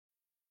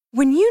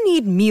When you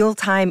need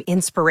mealtime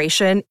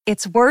inspiration,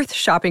 it's worth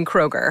shopping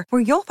Kroger,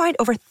 where you'll find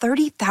over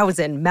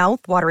 30,000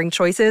 mouth-watering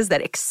choices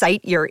that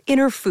excite your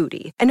inner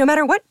foodie. And no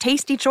matter what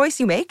tasty choice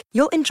you make,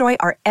 you'll enjoy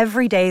our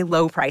everyday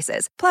low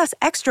prices, plus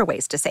extra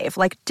ways to save,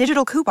 like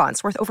digital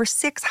coupons worth over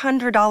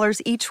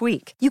 $600 each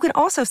week. You can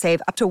also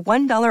save up to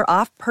 $1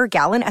 off per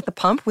gallon at the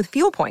pump with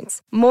fuel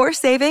points. More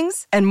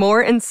savings and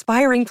more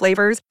inspiring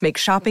flavors make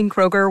shopping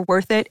Kroger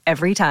worth it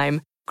every time.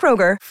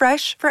 Kroger,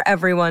 fresh for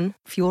everyone.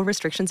 Fuel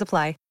restrictions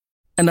apply.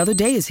 Another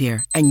day is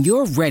here, and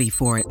you're ready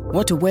for it.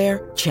 What to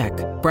wear? Check.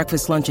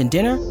 Breakfast, lunch, and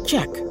dinner?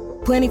 Check.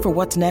 Planning for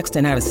what's next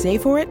and how to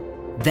save for it?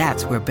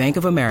 That's where Bank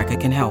of America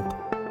can help.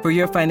 For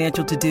your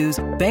financial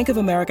to-dos, Bank of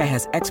America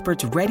has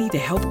experts ready to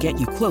help get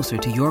you closer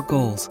to your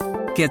goals.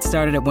 Get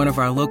started at one of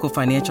our local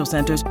financial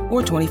centers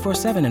or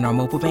 24/7 in our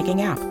mobile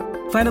banking app.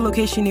 Find a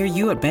location near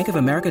you at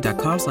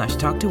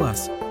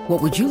bankofamerica.com/talktous.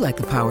 What would you like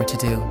the power to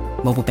do?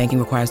 Mobile banking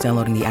requires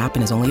downloading the app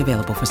and is only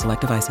available for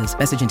select devices.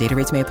 Message and data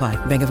rates may apply.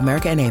 Bank of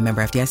America N.A.,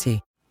 member FDIC.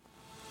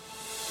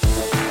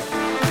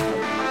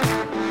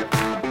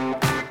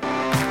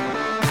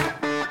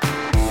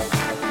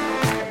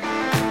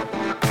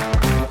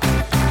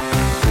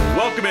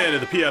 Welcome into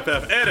the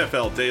PFF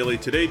NFL Daily.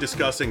 Today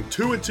discussing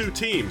 2-2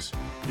 teams,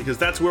 because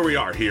that's where we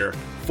are here.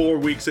 4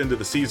 weeks into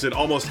the season,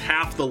 almost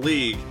half the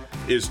league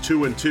is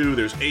 2-2.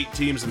 There's 8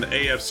 teams in the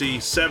AFC,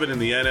 7 in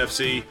the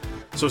NFC.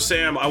 So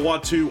Sam, I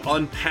want to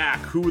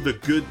unpack who the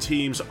good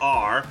teams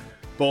are,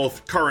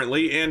 both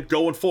currently and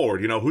going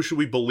forward. You know, who should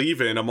we believe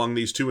in among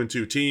these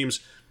 2-2 teams?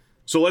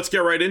 So let's get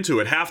right into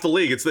it. Half the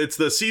league, it's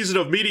the season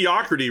of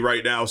mediocrity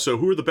right now. So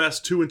who are the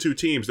best 2-2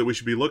 teams that we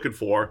should be looking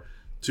for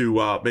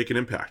to make an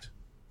impact?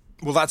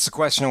 Well, that's the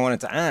question I wanted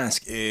to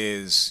ask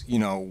is,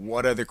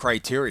 what are the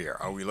criteria?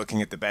 Are we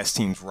looking at the best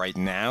teams right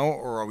now,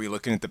 or are we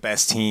looking at the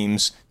best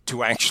teams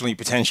to actually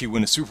potentially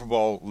win a Super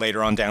Bowl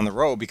later on down the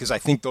road? Because I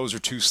think those are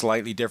two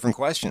slightly different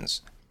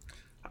questions.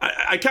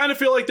 I kind of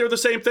feel like they're the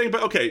same thing,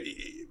 but okay,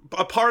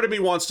 a part of me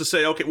wants to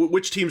say, okay,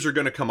 which teams are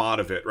going to come out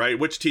of it, right?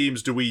 Which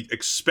teams do we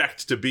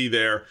expect to be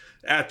there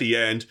at the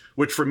end,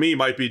 which for me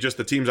might be just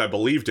the teams I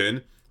believed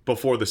in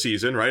before the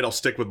season, right? I'll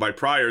stick with my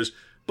priors.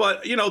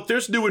 But,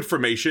 there's new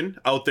information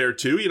out there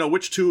too.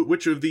 Which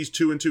of these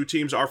 2-2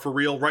 teams are for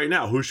real right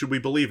now? Who should we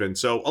believe in?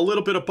 So a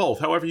little bit of both,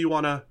 however you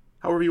want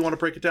to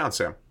break it down,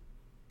 Sam.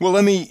 Well,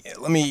 let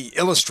me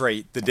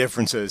illustrate the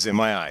differences in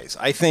my eyes.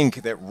 I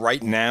think that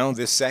right now,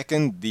 this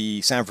second,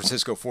 the San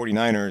Francisco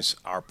 49ers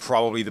are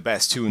probably the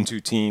best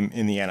 2-2 team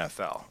in the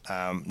NFL.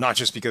 Not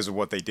just because of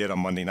what they did on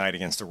Monday night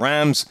against the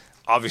Rams.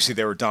 Obviously,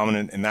 they were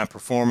dominant in that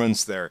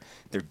performance. Their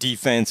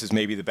defense is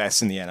maybe the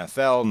best in the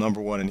NFL,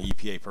 number 1 in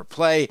EPA per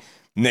play.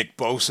 Nick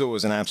Bosa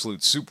was an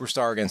absolute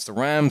superstar against the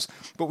Rams,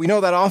 but we know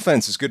that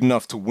offense is good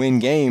enough to win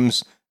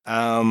games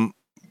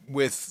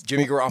with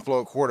Jimmy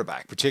Garoppolo at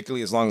quarterback,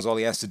 particularly as long as all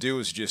he has to do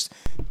is just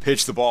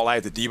pitch the ball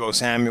out to Deebo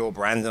Samuel,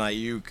 Brandon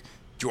Ayuk,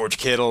 George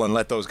Kittle, and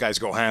let those guys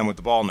go ham with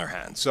the ball in their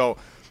hands. So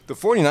the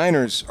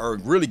 49ers are a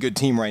really good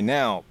team right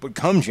now, but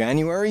come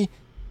January,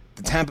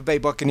 the Tampa Bay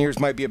Buccaneers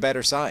might be a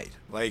better side.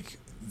 Like,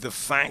 the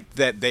fact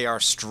that they are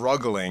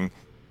struggling,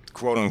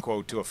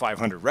 quote-unquote, to a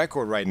 500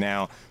 record right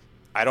now,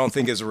 I don't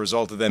think as a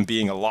result of them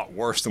being a lot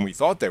worse than we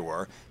thought they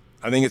were.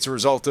 I think it's a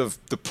result of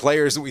the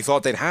players that we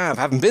thought they'd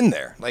haven't been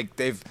there. Like,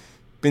 they've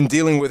been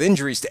dealing with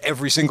injuries to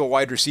every single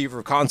wide receiver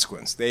of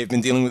consequence. They've been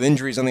dealing with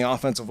injuries on the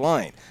offensive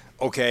line.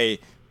 Okay,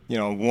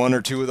 1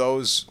 or 2 of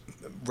those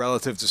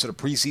relative to sort of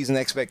preseason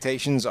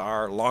expectations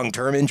are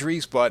long-term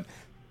injuries, but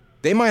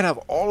they might have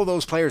all of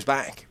those players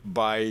back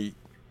by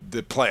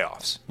the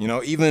playoffs.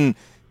 Even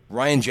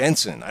Ryan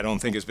Jensen, I don't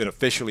think has been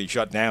officially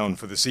shut down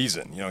for the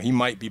season. He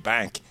might be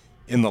back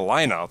in the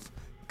lineup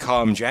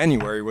come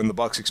January when the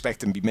Bucs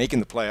expect him to be making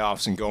the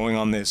playoffs and going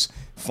on this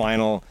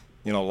final,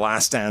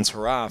 last dance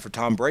hurrah for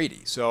Tom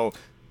Brady. So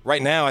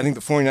right now, I think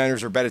the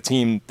 49ers are a better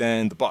team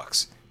than the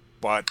Bucs.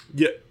 But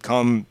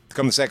come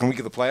the second week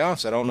of the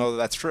playoffs, I don't know that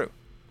that's true.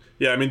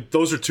 Yeah, I mean,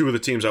 those are 2 of the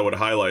teams I would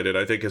have highlighted.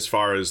 I think as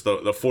far as the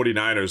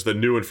 49ers, the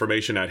new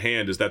information at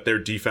hand is that their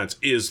defense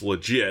is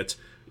legit.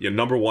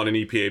 Number 1 in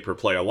EPA per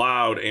play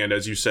allowed. And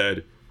as you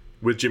said,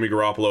 with Jimmy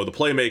Garoppolo, the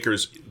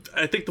playmakers,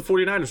 I think the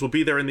 49ers will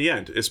be there in the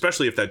end,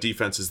 especially if that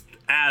defense is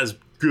as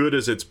good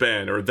as it's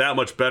been or that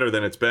much better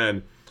than it's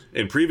been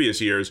in previous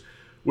years.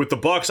 With the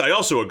Bucs, I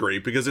also agree,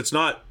 because it's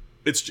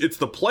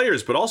the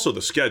players, but also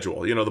the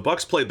schedule. The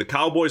Bucs played the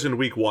Cowboys in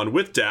week 1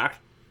 with Dak,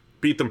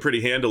 beat them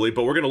pretty handily,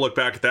 but we're going to look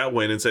back at that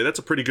win and say that's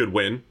a pretty good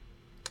win.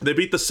 They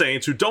beat the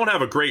Saints, who don't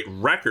have a great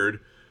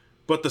record,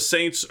 but the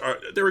Saints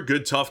they're a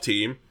good, tough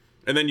team.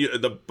 And then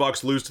the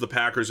Bucs lose to the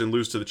Packers and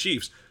lose to the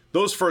Chiefs.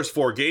 Those first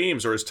 4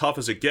 games are as tough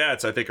as it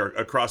gets, I think,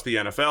 across the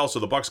NFL. So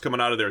the Bucs coming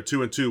out of there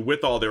 2-2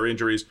 with all their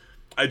injuries,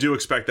 I do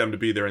expect them to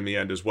be there in the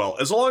end as well,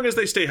 as long as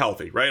they stay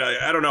healthy, right?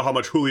 I don't know how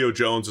much Julio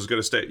Jones is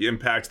going to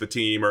impact the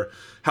team, or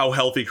how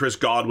healthy Chris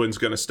Godwin's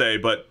going to stay,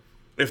 but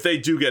if they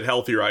do get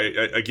healthier,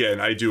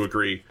 I do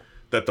agree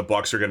that the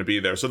Bucs are going to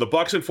be there. So the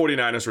Bucs and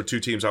 49ers were 2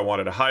 teams I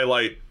wanted to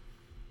highlight.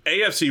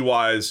 AFC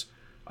wise,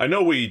 I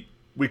know we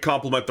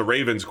compliment the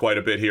Ravens quite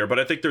a bit here, but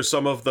I think there's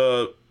some of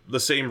the the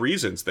same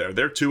reasons there.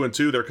 They're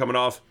 2-2. They're coming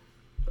off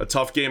a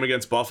tough game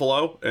against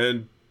Buffalo,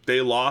 and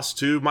they lost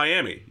to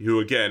Miami, who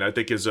again I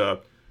think is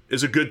a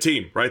good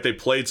team, right? They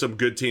played some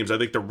good teams. I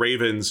think the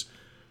Ravens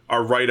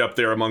are right up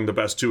there among the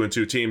best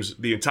 2-2 teams.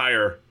 The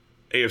entire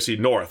AFC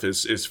North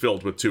is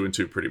filled with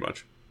 2-2 pretty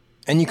much.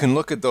 And you can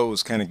look at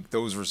those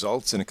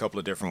results in a couple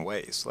of different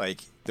ways.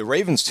 Like the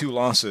Ravens' 2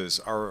 losses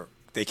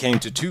they came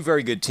to 2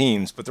 very good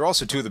teams, but they're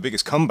also 2 of the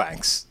biggest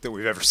comebacks that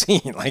we've ever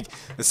seen. Like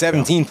the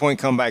 17-point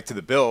comeback to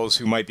the Bills,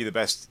 who might be the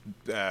best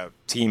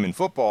team in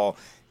football,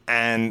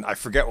 and I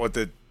forget what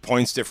the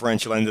points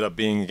differential ended up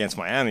being against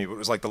Miami, but it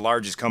was like the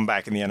largest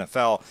comeback in the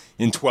NFL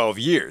in 12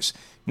 years.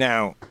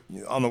 Now,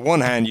 on the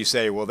one hand, you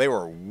say, well, they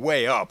were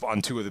way up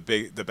on 2 of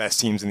the best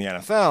teams in the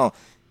NFL,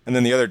 and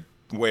then the other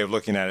way of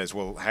looking at it is,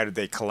 well, how did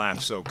they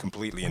collapse so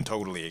completely and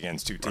totally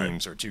against 2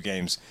 teams or 2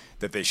 games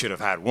that they should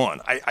have had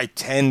won? I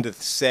tend to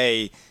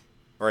say,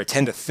 or I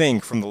tend to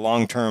think from the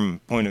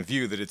long-term point of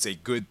view that it's a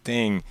good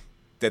thing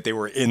that they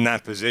were in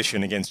that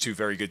position against 2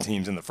 very good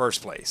teams in the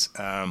first place.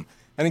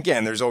 And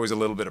again, there's always a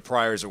little bit of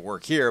priors at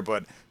work here,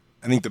 but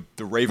I think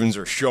the Ravens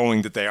are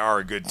showing that they are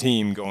a good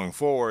team going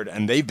forward,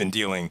 and they've been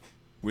dealing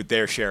with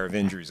their share of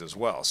injuries as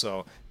well.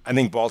 So I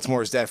think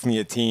Baltimore is definitely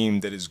a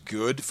team that is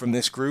good from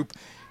this group.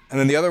 And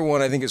then the other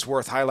one I think is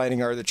worth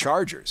highlighting are the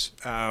Chargers,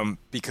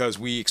 because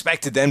we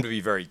expected them to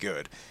be very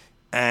good.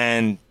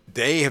 And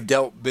they have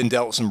been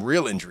dealt with some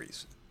real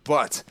injuries.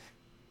 But,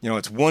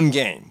 it's one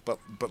game.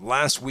 But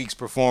last week's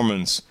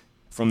performance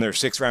from their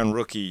 6th-round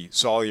rookie,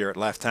 Sawyer, at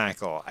left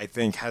tackle, I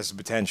think has the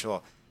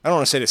potential, I don't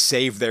want to say to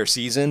save their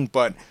season,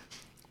 but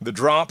the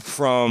drop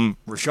from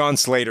Rashawn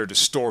Slater to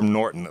Storm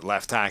Norton at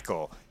left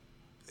tackle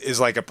is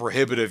like a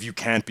prohibitive, you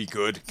can't be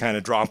good kind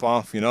of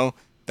drop-off,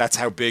 That's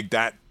how big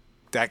that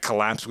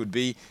collapse would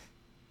be.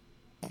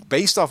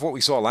 Based off what we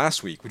saw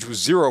last week, which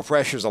was 0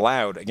 pressures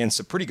allowed against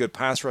a pretty good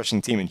pass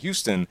rushing team in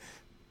Houston,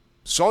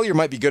 Sawyer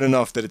might be good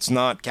enough that it's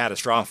not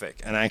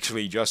catastrophic. And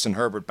actually, Justin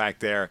Herbert back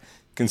there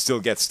can still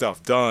get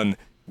stuff done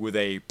with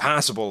a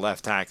passable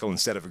left tackle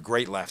instead of a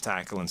great left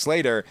tackle in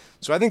Slater.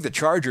 So I think the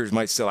Chargers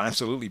might still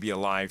absolutely be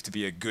alive to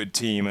be a good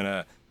team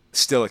and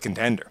still a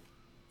contender.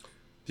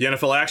 The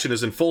NFL action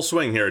is in full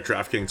swing here at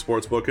DraftKings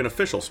Sportsbook, an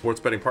official sports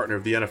betting partner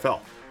of the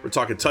NFL. We're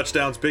talking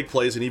touchdowns, big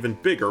plays, and even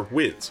bigger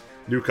wins.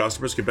 New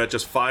customers can bet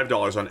just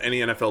 $5 on any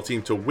NFL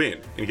team to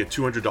win and get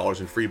 $200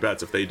 in free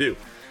bets if they do.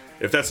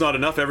 If that's not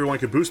enough, everyone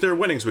can boost their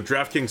winnings with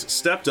DraftKings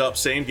stepped-up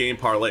same-game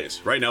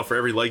parlays. Right now, for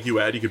every leg you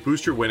add, you can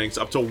boost your winnings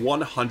up to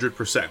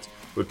 100%.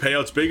 With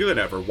payouts bigger than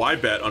ever, why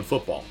bet on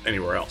football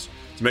anywhere else?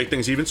 To make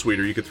things even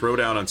sweeter, you could throw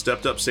down on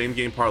stepped-up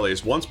same-game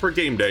parlays once per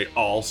game day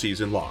all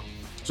season long.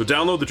 So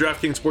download the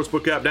DraftKings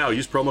Sportsbook app now.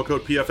 Use promo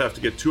code PFF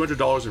to get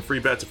 $200 in free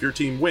bets if your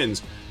team wins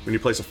when you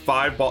place a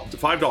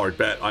 $5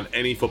 bet on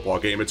any football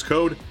game. It's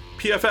code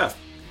PFF.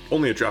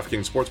 Only at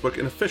DraftKings Sportsbook,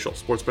 an official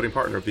sports betting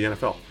partner of the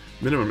NFL.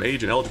 Minimum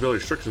age and eligibility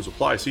restrictions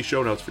apply. See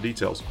show notes for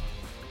details.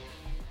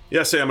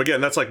 Yeah, Sam, again,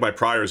 that's like my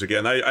priors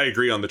again. I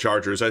agree on the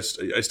Chargers. I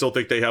still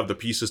think they have the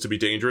pieces to be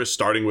dangerous,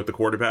 starting with the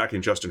quarterback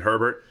and Justin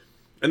Herbert.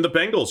 And the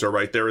Bengals are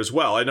right there as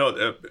well. I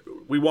know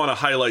we want to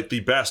highlight the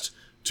best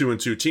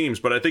 2-2 teams,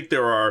 but I think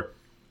there are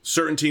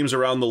certain teams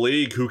around the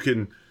league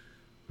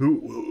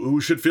who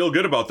should feel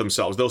good about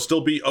themselves. They'll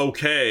still be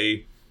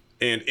okay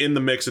and in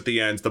the mix at the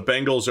end. The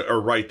Bengals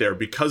are right there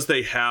because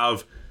they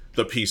have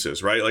the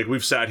pieces, right? Like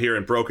we've sat here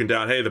and broken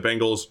down, hey, the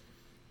Bengals,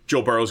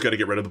 Joe Burrow's got to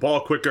get rid of the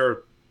ball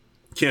quicker,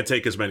 can't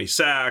take as many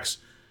sacks,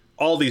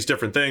 all these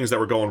different things that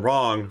were going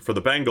wrong for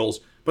the Bengals,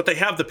 but they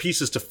have the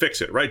pieces to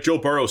fix it, right? Joe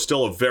Burrow's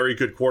still a very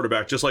good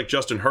quarterback, just like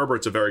Justin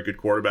Herbert's a very good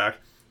quarterback.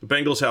 The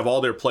Bengals have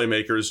all their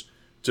playmakers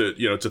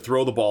to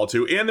throw the ball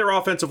to, and their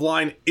offensive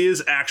line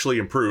is actually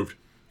improved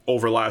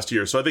over last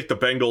year. So I think the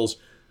Bengals,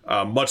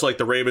 much like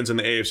the Ravens in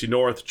the AFC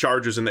North,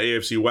 Chargers in the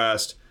AFC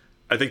West,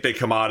 I think they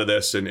come out of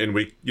this and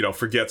we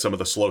forget some of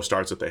the slow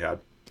starts that they had.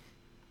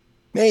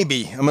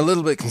 Maybe. I'm a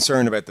little bit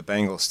concerned about the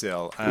Bengals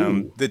still.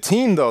 The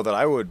team, though,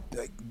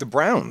 the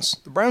Browns.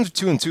 The Browns are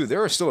 2-2.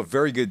 They're still a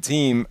very good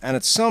team, and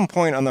at some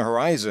point on the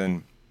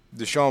horizon,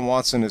 Deshaun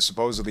Watson is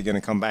supposedly going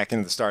to come back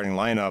into the starting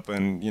lineup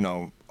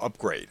and,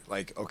 upgrade.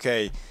 Like,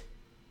 okay,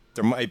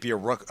 there might be a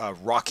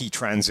rocky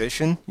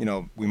transition.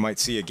 We might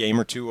see a game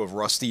or two of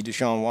rusty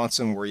Deshaun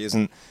Watson where he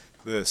isn't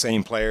the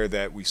same player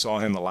that we saw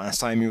him the last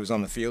time he was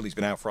on the field. He's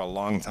been out for a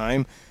long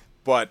time.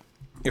 But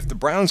if the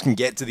Browns can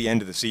get to the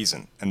end of the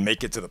season and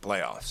make it to the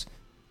playoffs,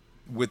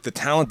 with the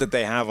talent that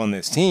they have on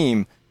this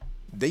team,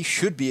 they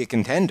should be a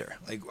contender.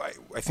 Like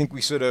I think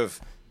we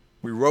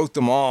wrote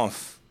them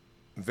off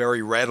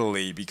very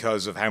readily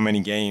because of how many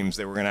games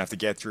they were going to have to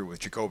get through with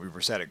Jacoby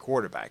Brissett at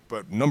quarterback.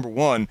 But number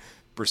one,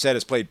 Brissett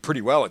has played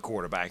pretty well at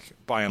quarterback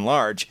by and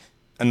large.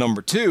 And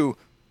number two,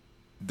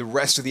 the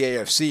rest of the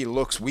AFC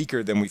looks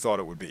weaker than we thought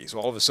it would be. So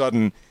all of a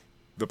sudden,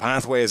 the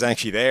pathway is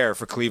actually there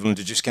for Cleveland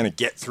to just kind of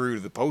get through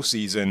to the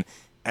postseason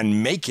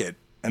and make it.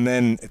 And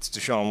then it's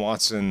Deshaun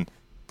Watson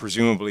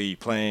presumably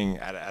playing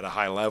at a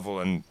high level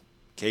and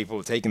capable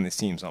of taking this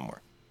team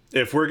somewhere.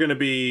 If we're going to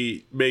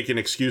be making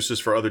excuses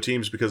for other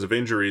teams because of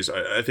injuries,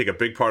 I think a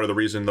big part of the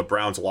reason the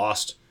Browns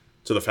lost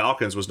to the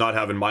Falcons was not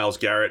having Myles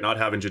Garrett, not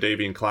having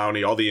Jadeveon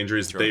Clowney, all the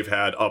injuries that they've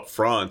had up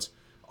front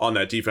on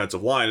that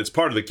defensive line. It's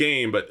part of the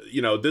game, but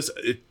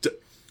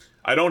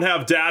I don't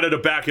have data to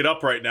back it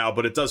up right now,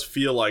 but it does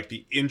feel like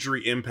the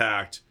injury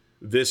impact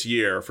this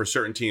year for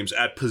certain teams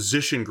at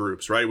position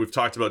groups, right? We've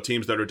talked about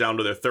teams that are down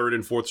to their third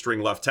and fourth string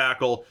left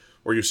tackle,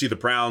 or you see the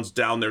Browns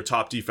down their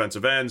top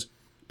defensive ends.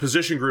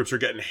 Position groups are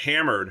getting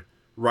hammered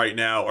right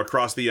now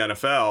across the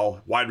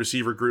NFL, wide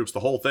receiver groups,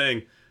 the whole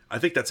thing. I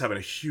think that's having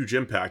a huge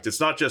impact. It's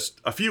not just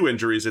a few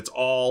injuries, it's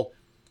all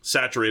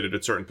saturated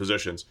at certain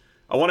positions.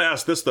 I want to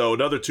ask this, though.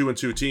 Another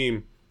 2-2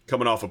 team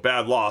coming off a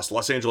bad loss,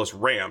 Los Angeles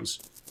Rams,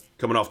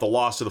 coming off the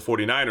loss to the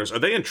 49ers. Are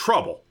they in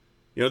trouble?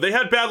 They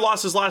had bad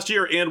losses last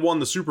year and won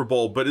the Super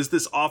Bowl, but is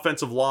this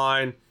offensive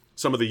line,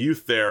 some of the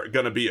youth there,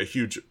 going to be a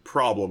huge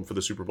problem for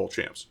the Super Bowl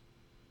champs?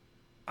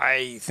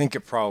 I think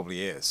it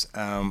probably is.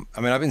 I've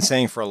been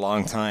saying for a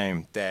long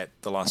time that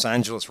the Los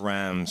Angeles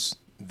Rams,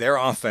 their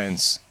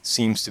offense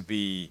seems to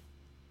be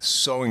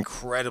so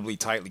incredibly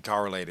tightly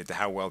correlated to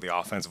how well the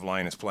offensive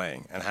line is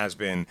playing, and has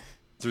been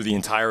through the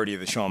entirety of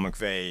the Sean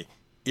McVay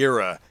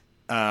era.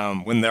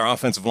 When their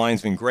offensive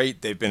line's been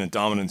great, they've been a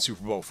dominant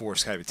Super Bowl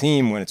force type of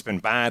team. When it's been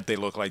bad, they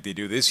look like they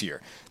do this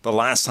year. The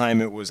last time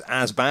it was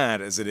as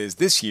bad as it is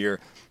this year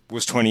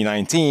was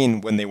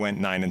 2019 when they went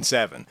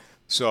 9-7.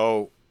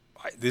 So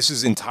this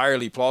is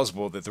entirely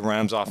plausible that the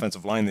Rams'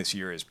 offensive line this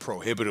year is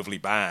prohibitively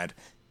bad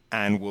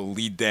and will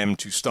lead them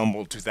to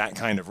stumble to that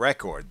kind of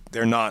record.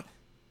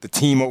 The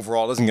team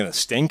overall isn't going to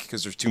stink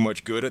because there's too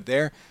much good at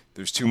there.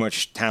 There's too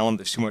much talent.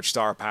 There's too much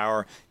star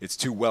power. It's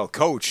too well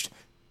coached.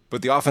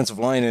 But the offensive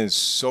line is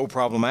so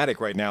problematic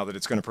right now that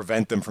it's going to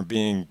prevent them from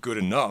being good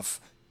enough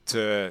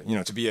to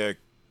be a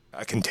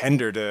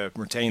contender to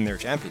retain their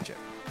championship.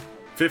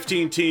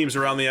 15 teams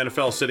around the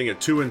NFL sitting at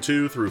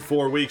 2-2 through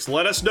 4 weeks.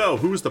 Let us know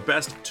who's the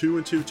best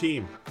 2-2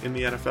 team in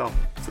the NFL.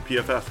 It's the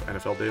PFF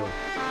NFL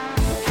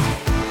Daily.